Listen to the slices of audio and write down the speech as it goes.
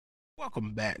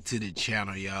Welcome back to the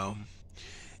channel, y'all.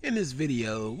 In this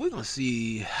video, we're gonna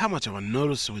see how much of a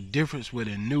noticeable difference with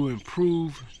a new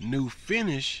improved new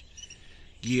finish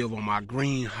give on my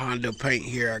green Honda paint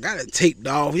here. I got it taped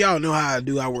off. Y'all know how I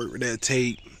do. I work with that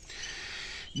tape.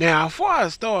 Now, before I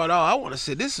start off, I want to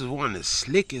say this is one of the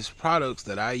slickest products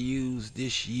that I used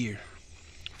this year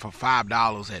for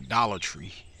 $5 at Dollar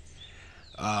Tree.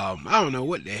 I don't know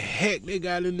what the heck they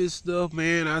got in this stuff,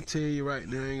 man. I tell you right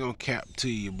now, I ain't gonna cap to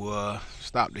you, boy.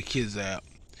 Stop the kids out.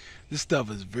 This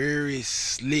stuff is very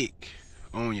slick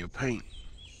on your paint.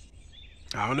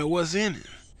 I don't know what's in it.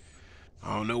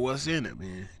 I don't know what's in it,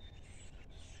 man.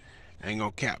 I ain't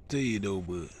gonna cap to you though,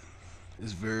 but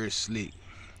it's very slick.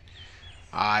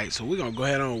 Alright, so we're gonna go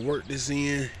ahead and work this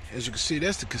in. As you can see,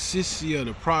 that's the consistency of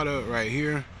the product right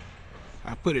here.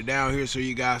 I put it down here so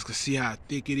you guys can see how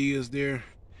thick it is there.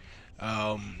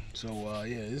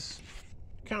 Yeah, it's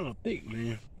kind of thick,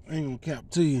 man. I ain't gonna cap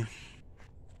to you.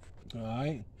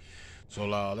 Alright, so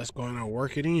let's go ahead and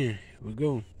work it in. Here we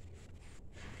go.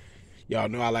 Y'all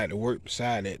know I like to work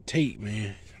beside that tape,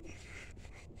 man.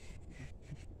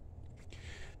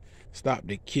 Stop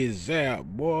the kids out,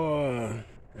 boy.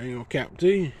 I ain't gonna cap to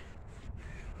you.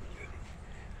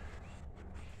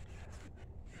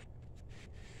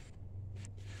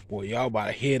 Boy, y'all about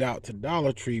to head out to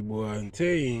Dollar Tree, boy, and tell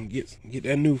you and get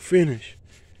that new finish.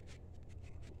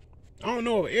 I don't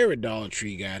know if every Dollar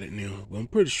Tree got it now, but I'm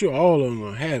pretty sure all of them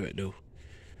gonna have it though.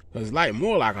 Cause it's like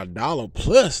more like $1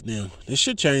 plus now. They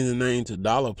should change the name to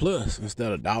 $1 plus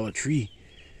instead of Dollar Tree.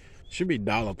 It should be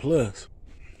 $1 plus.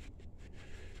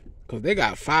 Cause they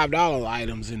got $5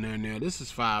 items in there now. This is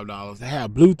 $5. They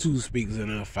have Bluetooth speakers in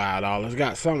there, $5.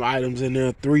 Got some items in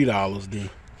there, $3 then.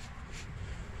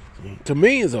 To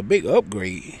me, it's a big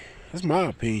upgrade. That's my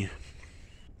opinion.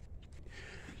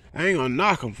 I ain't gonna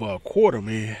knock them for a quarter,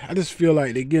 man. I just feel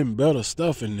like they're getting better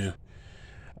stuff in there.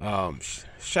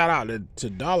 Shout out to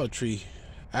Dollar Tree.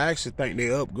 I actually think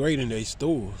they're upgrading their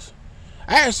stores.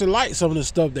 I actually like some of the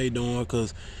stuff they doing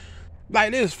because,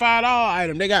 like this $5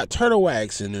 item, they got turtle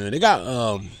wax in there. They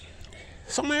got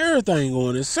some of everything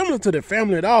going. It's similar to the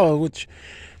Family Dollar, which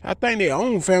I think they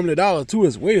own Family Dollar too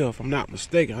as well, if I'm not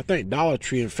mistaken. I think Dollar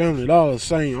Tree and Family Dollar are the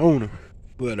same owner.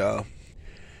 But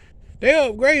they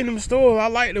upgrading them stores. I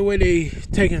like the way they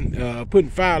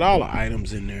putting $5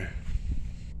 items in there.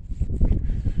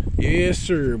 Yes,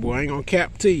 sir, boy. I ain't gonna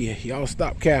cap to you. Y'all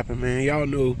stop capping, man. Y'all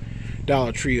know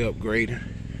Dollar Tree upgrading.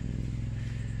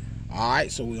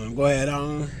 Alright, so we're gonna go ahead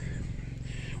on.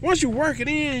 Once you work it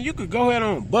in, you could go ahead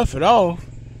on and buff it off.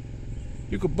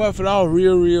 You could buff it off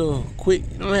real quick.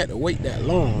 You don't have to wait that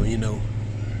long, you know.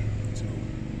 So,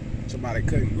 somebody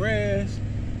cutting grass.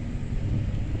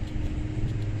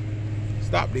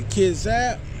 Stop the kids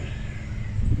out.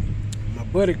 My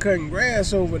buddy cutting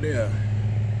grass over there.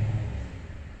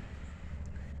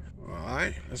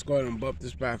 Alright, let's go ahead and buff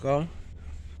this back off.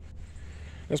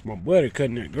 That's my buddy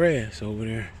cutting that grass over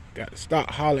there. Got to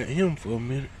stop hollering at him for a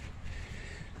minute.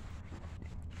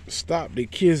 Stop the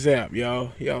kids out,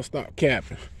 y'all. Y'all stop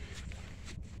capping.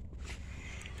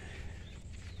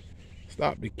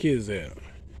 Stop the kids out.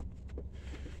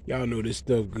 Y'all know this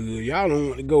stuff good. Y'all don't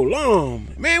want to go long.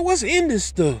 Man, what's in this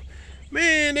stuff?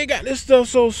 Man, they got this stuff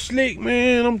so slick,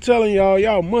 man. I'm telling y'all,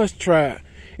 y'all must try it.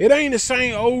 It ain't the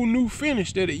same old new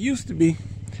finish that it used to be.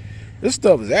 This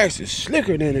stuff is actually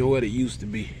slicker than what it used to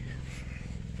be.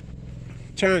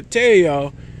 Trying to tell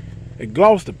y'all, it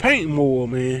glossed the paint more,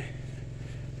 man.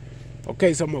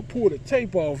 Okay, so I'm gonna pull the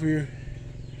tape off here.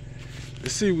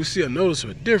 Let's see if we see a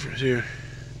noticeable difference here.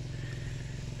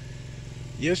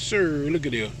 Yes, sir. Look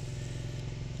at there.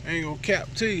 I ain't gonna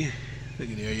cap to you. Look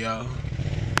at there, y'all.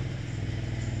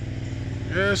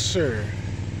 Yes, sir.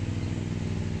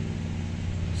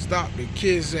 Stop the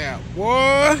kids out,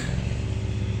 boy.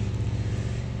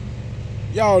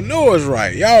 Y'all know it's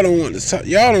right. Y'all don't want to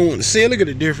see it. Look at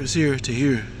the difference here to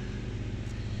here.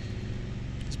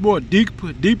 More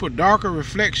deeper, darker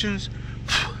reflections.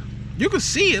 You can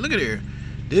see it. Look at there.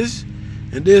 This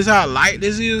and this, how light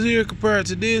this is here compared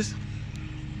to this.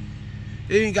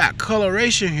 It ain't got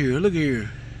coloration here. Look here.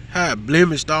 How it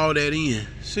blemished all that in.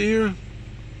 See here?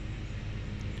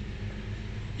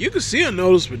 You can see a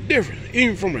noticeable difference,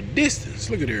 even from a distance.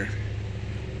 Look at there.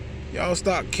 Y'all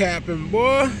stop capping,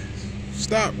 boy.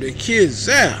 Stop the kids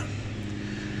out.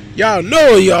 Y'all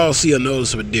know y'all see a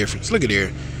noticeable difference. Look at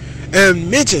there.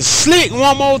 And mention slick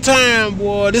one more time,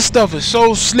 boy. This stuff is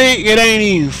so slick, it ain't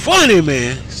even funny,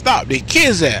 man. Stop the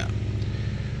kids out.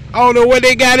 I don't know what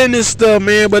they got in this stuff,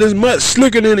 man, but it's much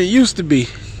slicker than it used to be.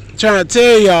 I'm trying to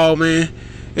tell y'all, man.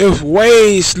 It was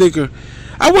way slicker.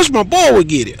 I wish my boy would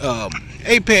get it.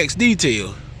 Apex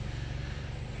Detail.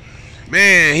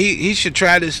 Man, he should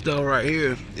try this stuff right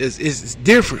here. It's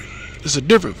different. It's a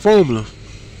different formula.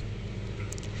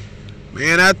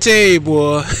 Man, I tell you,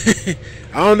 boy.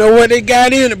 I don't know what they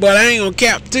got in it, but I ain't gonna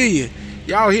cap to you.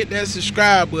 Y'all hit that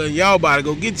subscribe button. Y'all about to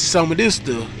go get you some of this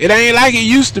stuff. It ain't like it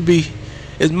used to be.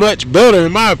 It's much better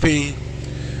in my opinion.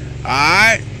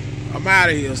 Alright, I'm out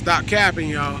of here. Stop capping,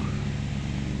 y'all.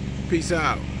 Peace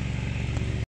out.